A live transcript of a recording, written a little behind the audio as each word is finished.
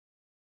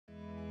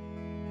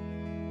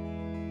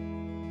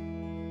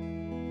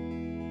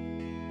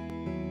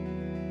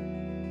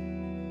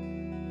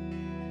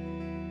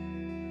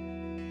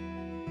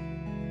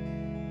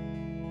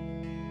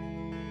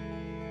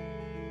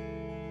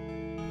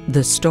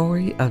The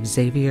story of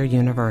Xavier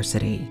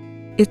University.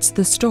 It's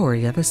the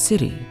story of a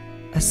city,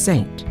 a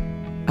saint,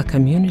 a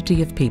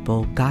community of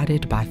people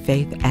guided by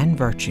faith and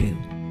virtue,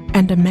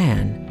 and a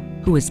man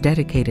who has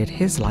dedicated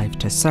his life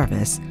to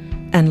service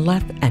and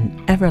left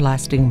an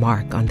everlasting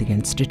mark on the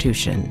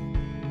institution.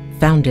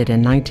 Founded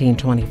in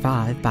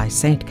 1925 by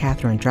St.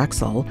 Catherine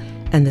Drexel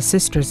and the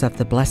Sisters of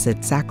the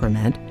Blessed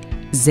Sacrament,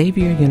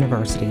 Xavier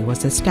University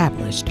was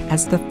established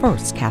as the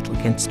first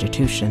Catholic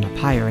institution of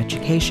higher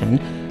education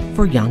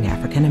for young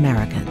African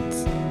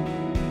Americans.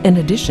 In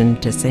addition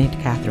to St.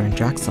 Catherine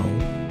Drexel,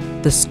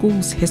 the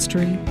school's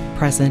history,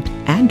 present,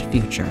 and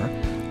future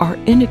are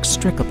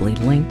inextricably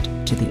linked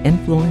to the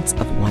influence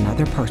of one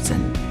other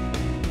person,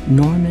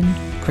 Norman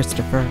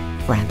Christopher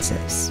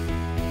Francis.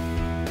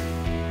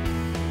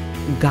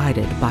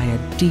 Guided by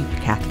a deep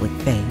Catholic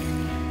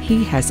faith,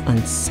 he has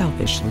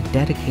unselfishly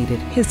dedicated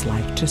his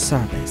life to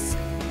service,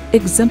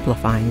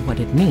 exemplifying what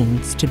it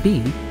means to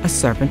be a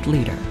servant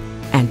leader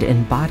and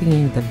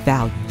embodying the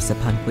values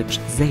upon which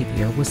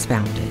Xavier was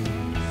founded.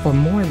 For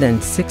more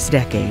than 6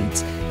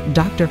 decades,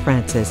 Dr.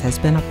 Francis has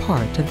been a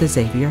part of the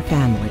Xavier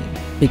family,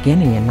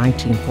 beginning in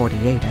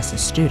 1948 as a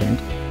student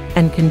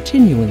and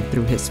continuing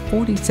through his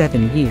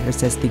 47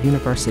 years as the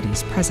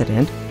university's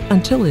president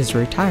until his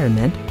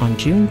retirement on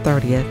June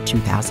 30,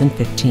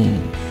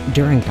 2015.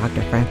 During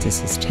Dr.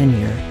 Francis's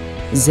tenure,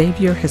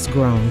 Xavier has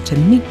grown to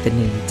meet the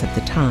needs of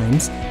the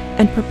times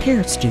and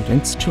prepare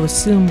students to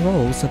assume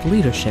roles of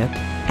leadership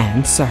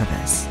and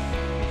service.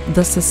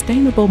 The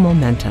sustainable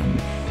momentum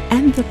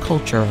and the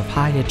culture of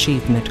high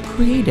achievement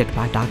created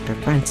by Dr.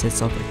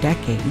 Francis over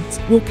decades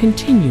will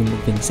continue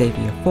moving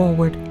Xavier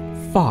forward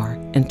far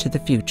into the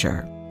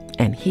future,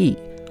 and he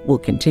will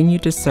continue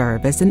to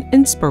serve as an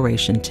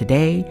inspiration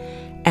today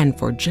and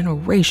for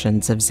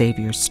generations of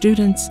Xavier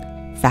students,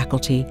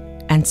 faculty,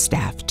 and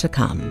staff to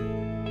come.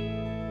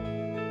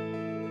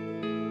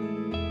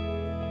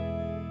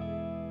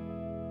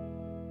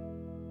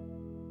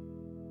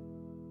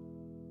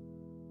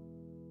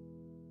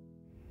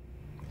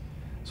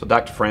 So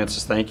Dr.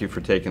 Francis, thank you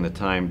for taking the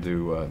time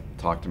to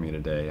talk to me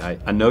today.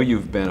 I know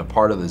you've been a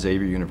part of the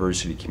Xavier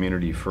University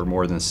community for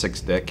more than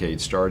 6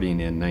 decades, starting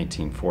in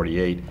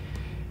 1948.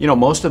 You know,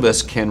 most of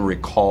us can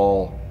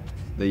recall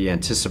the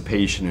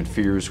anticipation and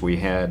fears we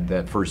had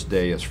that first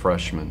day as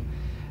freshmen.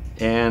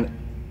 And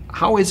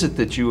how is it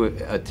that you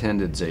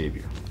attended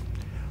Xavier?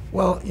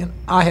 Well, you know,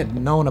 I had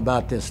known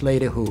about this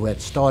lady who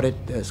had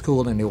started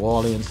school in New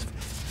Orleans,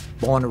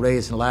 born and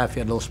raised in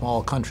Lafayette, a little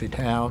small country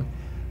town.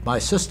 My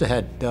sister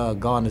had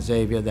gone to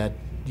Xavier that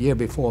year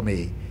before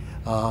me,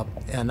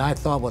 and I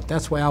thought, well,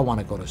 that's where I want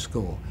to go to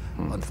school.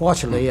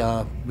 Unfortunately,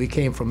 we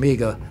came from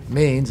meager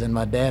means, and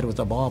my dad was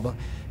a barber.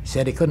 He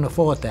said he couldn't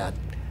afford that.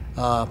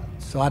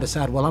 So I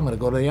decided, well, I'm going to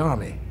go to the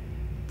Army.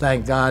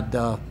 Thank God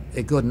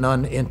a good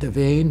nun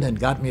intervened and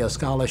got me a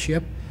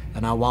scholarship,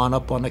 and I wound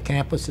up on the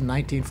campus in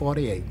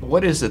 1948.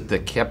 What is it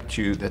that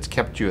that's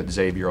kept you at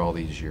Xavier all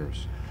these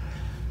years?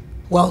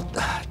 Well,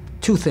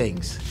 2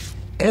 things.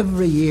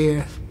 Every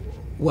year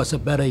was a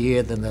better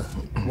year than the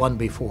one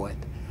before it.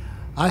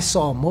 I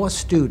saw more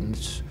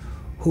students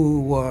who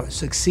were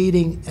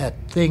succeeding at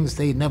things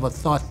they never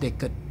thought they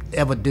could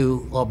ever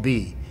do or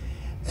be.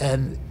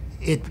 And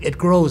it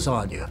grows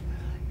on you.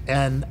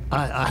 And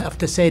I have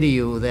to say to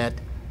you that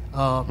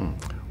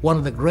one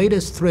of the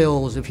greatest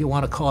thrills, if you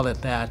want to call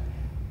it that,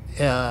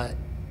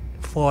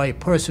 for a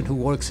person who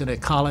works in a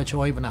college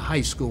or even a high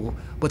school,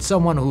 but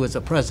someone who is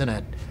a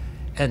president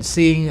and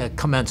seeing a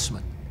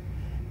commencement.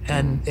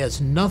 And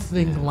there's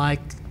nothing like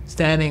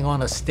standing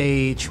on a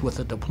stage with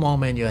a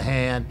diploma in your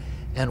hand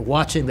and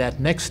watching that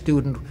next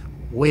student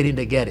waiting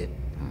to get it.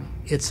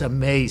 It's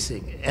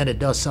amazing, and it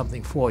does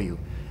something for you.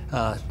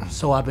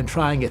 So I've been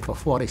trying it for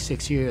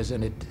 46 years,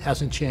 and it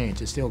hasn't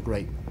changed. It's still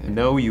great. I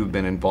know you've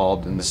been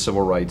involved in the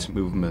civil rights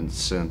movement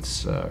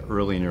since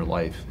early in your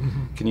life.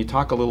 Can you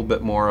talk a little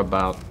bit more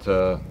about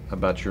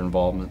your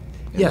involvement?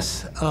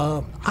 Yes,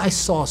 I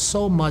saw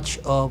so much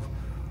of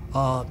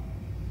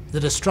the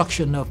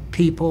destruction of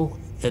people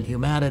and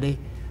humanity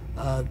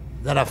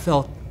that I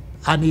felt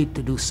I need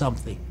to do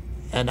something.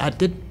 And I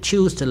didn't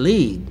choose to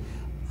lead.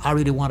 I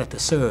really wanted to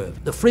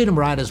serve. The Freedom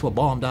Riders were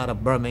bombed out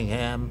of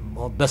Birmingham,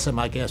 or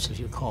Bessemer, I guess,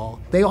 as you call.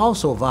 They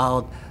also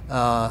vowed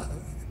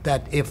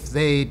that if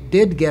they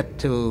did get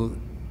to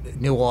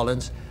New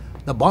Orleans,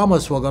 the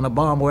bombers were going to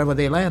bomb wherever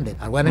they landed.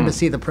 I went in to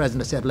see the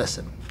president and said,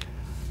 listen,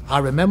 I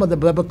remember the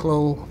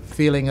biblical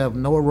feeling of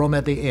no room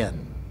at the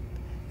inn.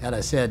 And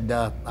I said,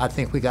 I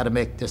think we got to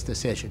make this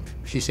decision.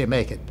 She said,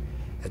 make it.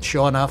 And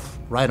sure enough,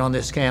 right on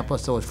this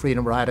campus, those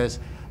Freedom Riders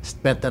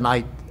spent the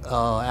night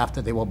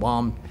after they were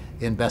bombed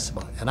in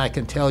Bessemer. And I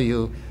can tell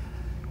you,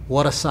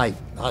 what a sight.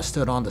 I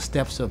stood on the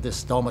steps of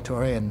this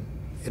dormitory, and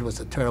it was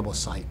a terrible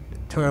sight,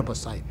 terrible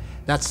sight.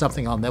 That's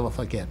something I'll never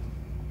forget.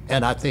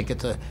 And I think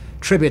it's a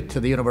tribute to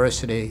the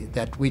university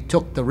that we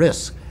took the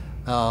risk,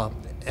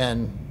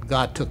 and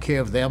God took care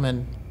of them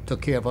and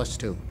took care of us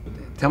too.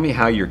 Tell me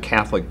how your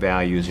Catholic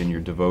values and your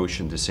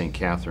devotion to St.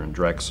 Catherine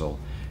Drexel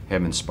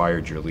have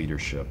inspired your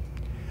leadership.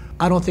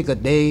 I don't think a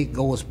day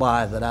goes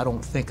by that I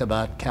don't think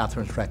about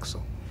Catherine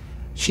Drexel.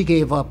 She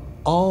gave up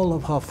all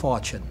of her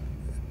fortune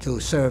to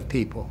serve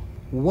people.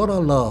 What a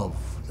love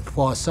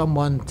for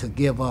someone to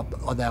give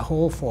up their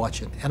whole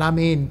fortune, and I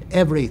mean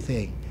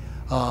everything.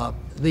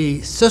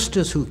 The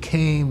sisters who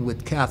came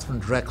with Catherine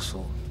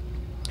Drexel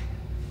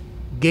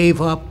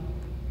gave up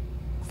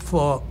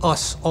for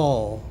us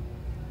all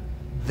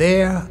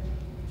their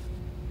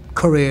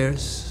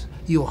careers.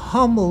 You're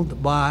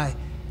humbled by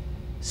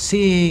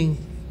seeing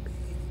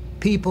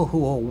people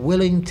who are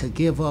willing to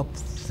give up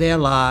their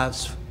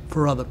lives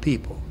for other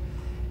people.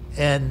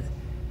 And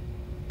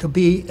to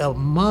be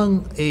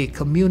among a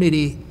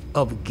community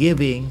of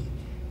giving,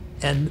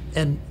 and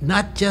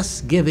not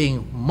just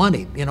giving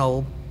money. You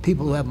know,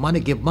 people who have money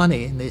give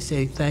money and they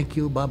say thank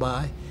you,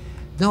 bye-bye.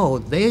 No,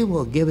 they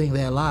were giving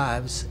their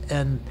lives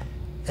and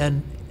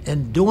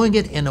doing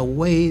it in a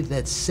way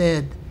that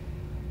said,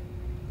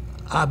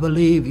 I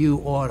believe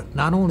you are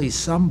not only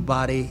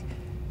somebody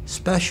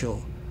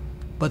special,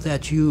 but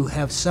that you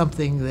have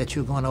something that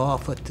you're going to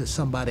offer to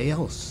somebody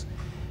else.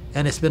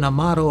 And it's been a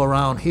motto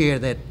around here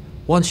that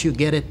once you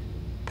get it,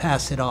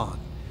 pass it on.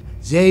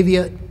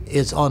 Xavier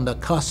is on the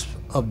cusp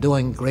of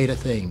doing greater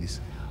things.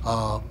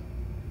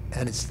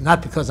 And it's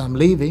not because I'm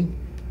leaving,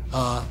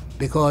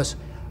 because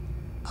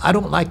I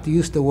don't like to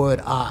use the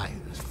word I.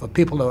 For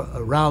people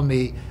around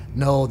me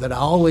know that I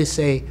always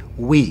say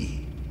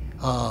we.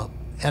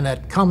 And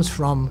that comes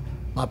from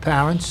my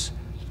parents,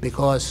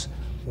 because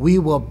we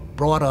were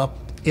brought up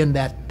in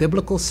that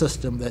biblical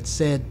system that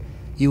said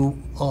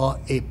you are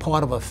a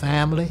part of a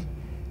family,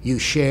 you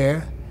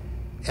share,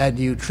 and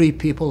you treat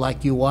people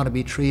like you want to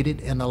be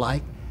treated and the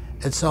like.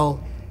 And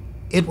so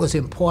it was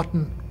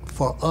important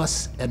for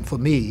us and for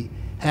me,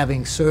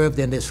 having served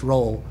in this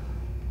role,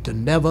 to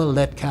never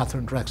let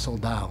Catherine Drexel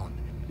down.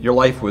 Your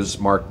life was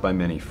marked by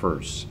many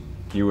firsts.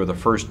 You were the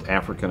first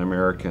African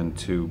American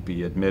to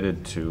be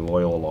admitted to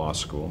Loyola Law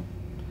School,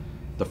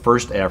 the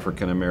first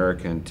African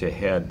American to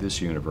head this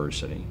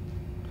university,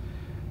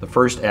 the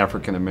first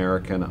African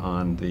American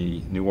on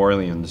the New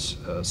Orleans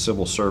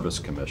Civil Service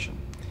Commission.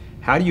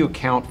 How do you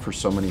account for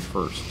so many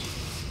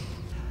firsts?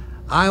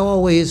 I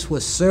always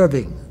was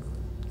serving,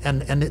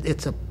 and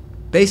it's a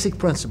basic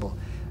principle.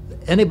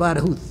 Anybody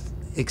who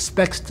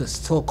expects to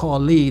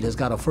so-called lead has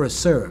got to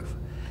first serve.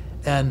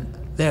 And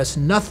there's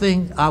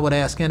nothing I would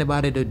ask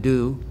anybody to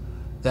do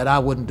that I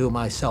wouldn't do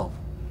myself.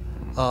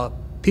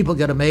 People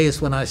get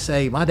amazed when I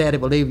say, my daddy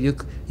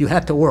believed you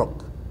had to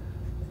work,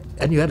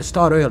 and you had to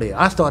start earlier.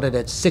 I started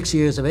at 6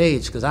 years of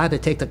age because I had to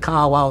take the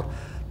cow out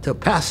to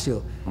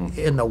pasture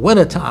in the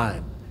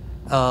wintertime.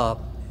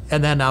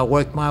 And then I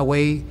worked my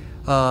way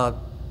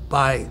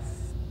by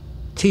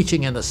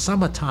teaching in the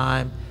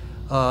summertime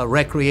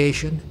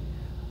recreation.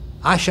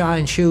 I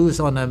shined shoes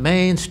on the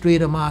main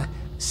street of my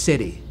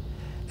city.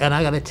 And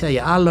I got to tell you,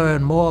 I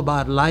learned more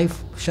about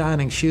life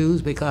shining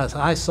shoes because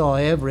I saw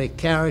every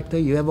character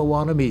you ever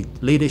want to meet.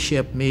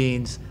 Leadership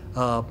means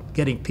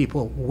getting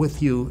people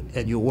with you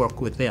and you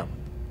work with them.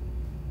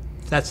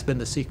 That's been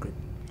the secret.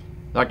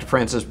 Dr.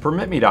 Francis,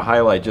 permit me to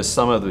highlight just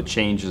some of the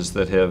changes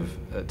that have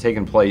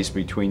taken place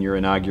between your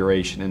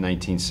inauguration in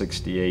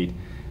 1968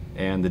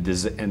 and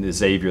the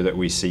Xavier that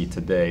we see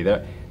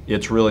today.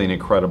 It's really an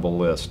incredible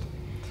list.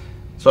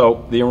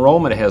 So the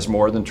enrollment has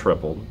more than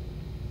tripled.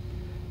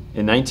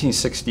 In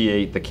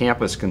 1968, the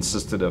campus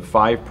consisted of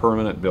 5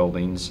 permanent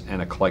buildings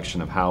and a collection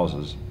of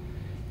houses,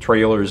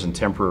 trailers and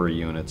temporary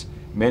units,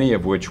 many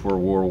of which were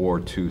World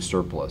War II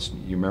surplus.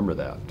 You remember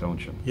that,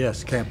 don't you?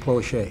 Yes, Camp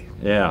Clocher.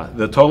 Yeah,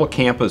 the total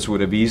campus would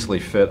have easily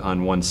fit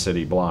on one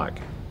city block.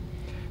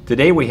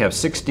 Today we have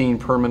 16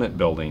 permanent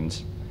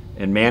buildings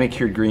and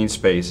manicured green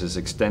spaces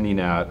extending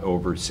out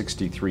over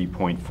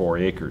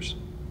 63.4 acres.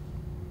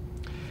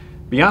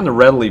 Beyond the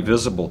readily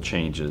visible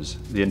changes,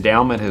 the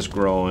endowment has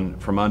grown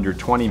from under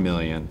 20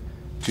 million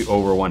to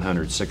over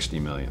 160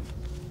 million.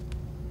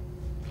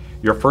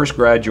 Your first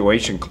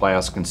graduation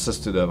class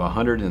consisted of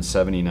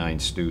 179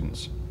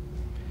 students.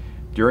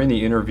 During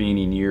the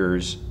intervening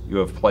years, you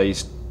have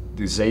placed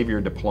the Xavier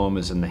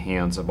diplomas in the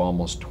hands of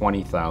almost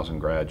 20,000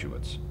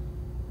 graduates.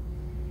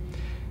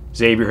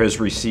 Xavier has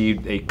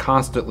received a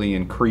constantly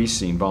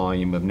increasing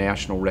volume of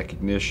national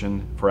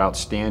recognition for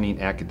outstanding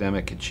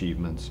academic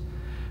achievements,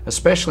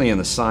 especially in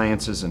the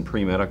sciences and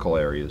pre-medical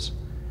areas,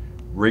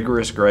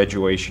 rigorous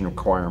graduation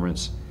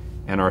requirements,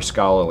 and our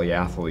scholarly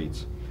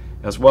athletes,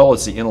 as well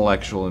as the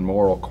intellectual and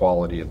moral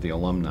quality of the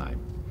alumni.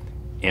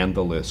 And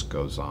the list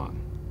goes on.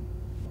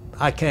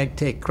 I can't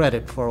take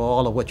credit for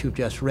all of what you've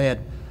just read,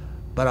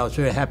 but I was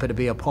very happy to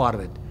be a part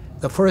of it.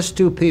 The first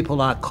 2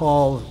 people I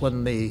called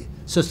when the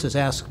sisters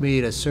asked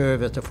me to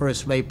serve as the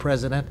first lay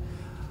president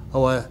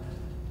were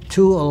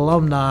 2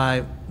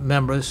 alumni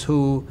members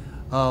who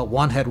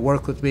one had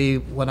worked with me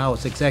when I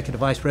was executive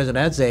vice president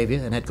at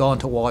Xavier and had gone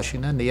to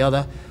Washington. The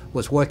other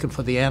was working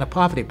for the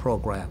anti-poverty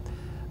program.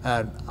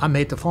 I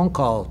made the phone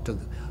call to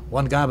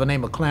one guy by the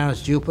name of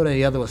Clarence Jupiter,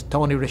 the other was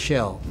Tony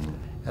Rochelle.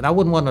 And I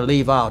wouldn't want to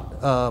leave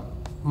out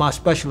my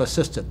special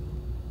assistant.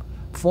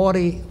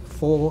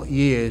 44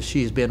 years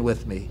she's been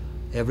with me.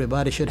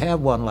 Everybody should have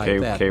one like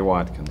that. Kay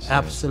Watkins.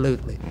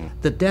 Absolutely.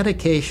 The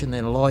dedication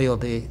and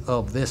loyalty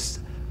of this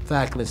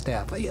faculty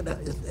staff,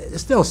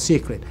 it's no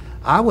secret.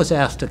 I was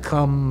asked to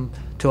come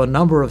to a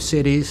number of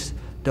cities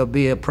to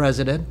be a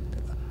president.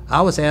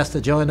 I was asked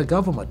to join the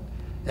government.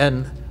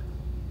 And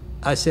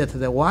I said to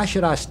them, why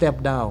should I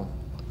step down?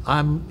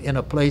 I'm in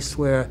a place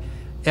where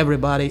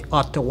everybody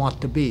ought to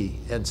want to be,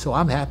 and so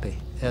I'm happy.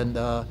 And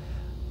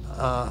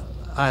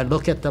I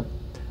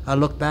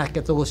look back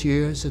at those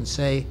years and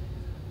say,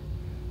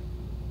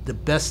 the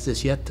best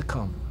is yet to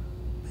come,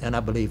 and I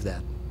believe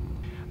that.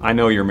 I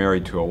know you're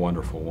married to a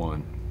wonderful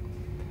woman.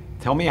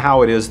 Tell me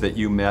how it is that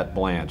you met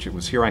Blanche. It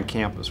was here on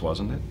campus,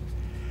 wasn't it?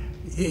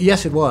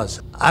 Yes, it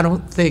was. I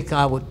don't think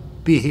I would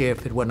be here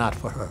if it were not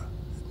for her,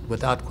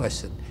 without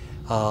question.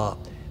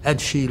 And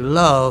she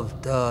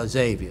loved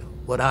Xavier,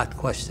 without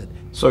question.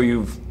 So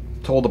you've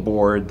told the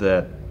board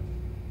that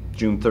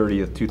June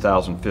 30th,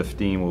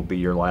 2015 will be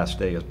your last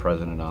day as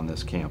president on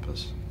this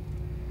campus.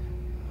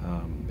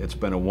 It's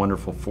been a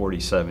wonderful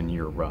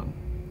 47-year run.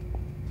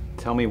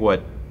 Tell me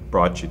what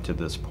brought you to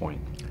this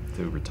point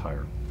to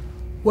retire.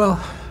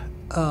 Well,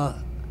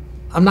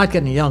 I'm not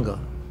getting younger.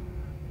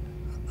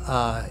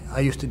 I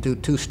used to do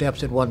 2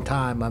 steps at one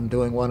time. I'm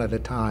doing 1 at a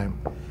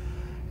time.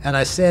 And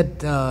I said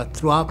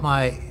throughout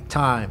my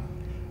time,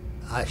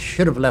 I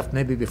should have left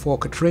maybe before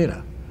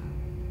Katrina,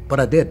 but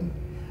I didn't.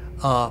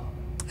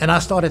 And I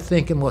started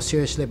thinking more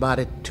seriously about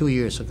it 2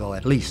 years ago,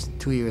 at least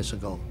 2 years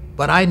ago.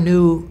 But I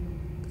knew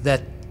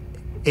that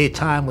a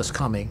time was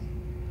coming,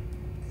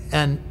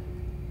 and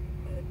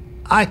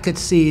I could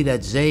see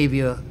that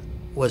Xavier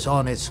was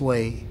on its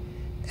way,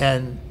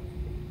 and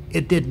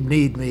it didn't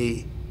need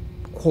me,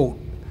 quote,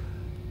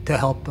 to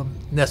help them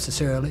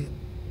necessarily,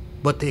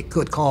 but they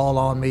could call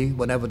on me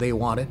whenever they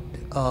wanted.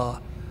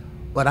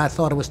 But I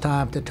thought it was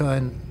time to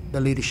turn the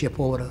leadership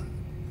over to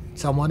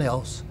someone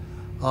else,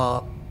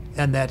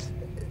 and that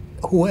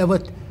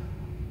whoever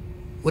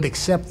would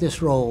accept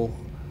this role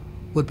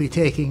would be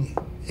taking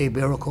a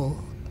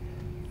miracle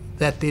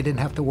that they didn't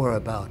have to worry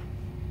about.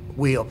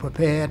 We are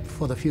prepared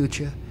for the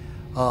future,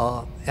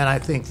 and I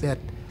think that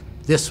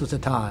this was the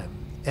time.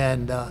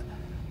 And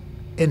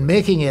in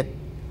making it,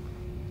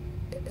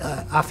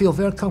 I feel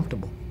very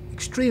comfortable,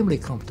 extremely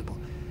comfortable.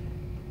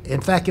 In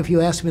fact, if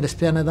you asked me to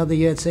spend another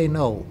year, I'd say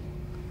no,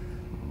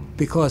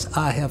 because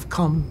I have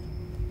come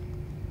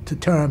to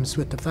terms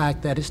with the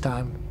fact that it's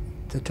time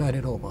to turn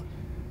it over.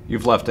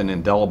 You've left an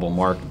indelible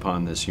mark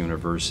upon this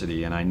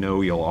university, and I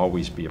know you'll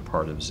always be a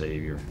part of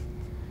Xavier.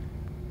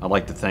 I'd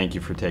like to thank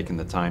you for taking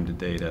the time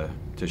today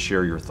to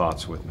share your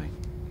thoughts with me.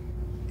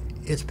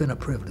 It's been a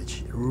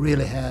privilege. It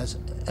really has,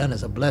 and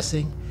it's a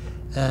blessing,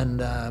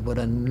 and I would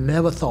have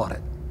never thought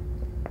it.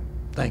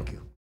 Thank you.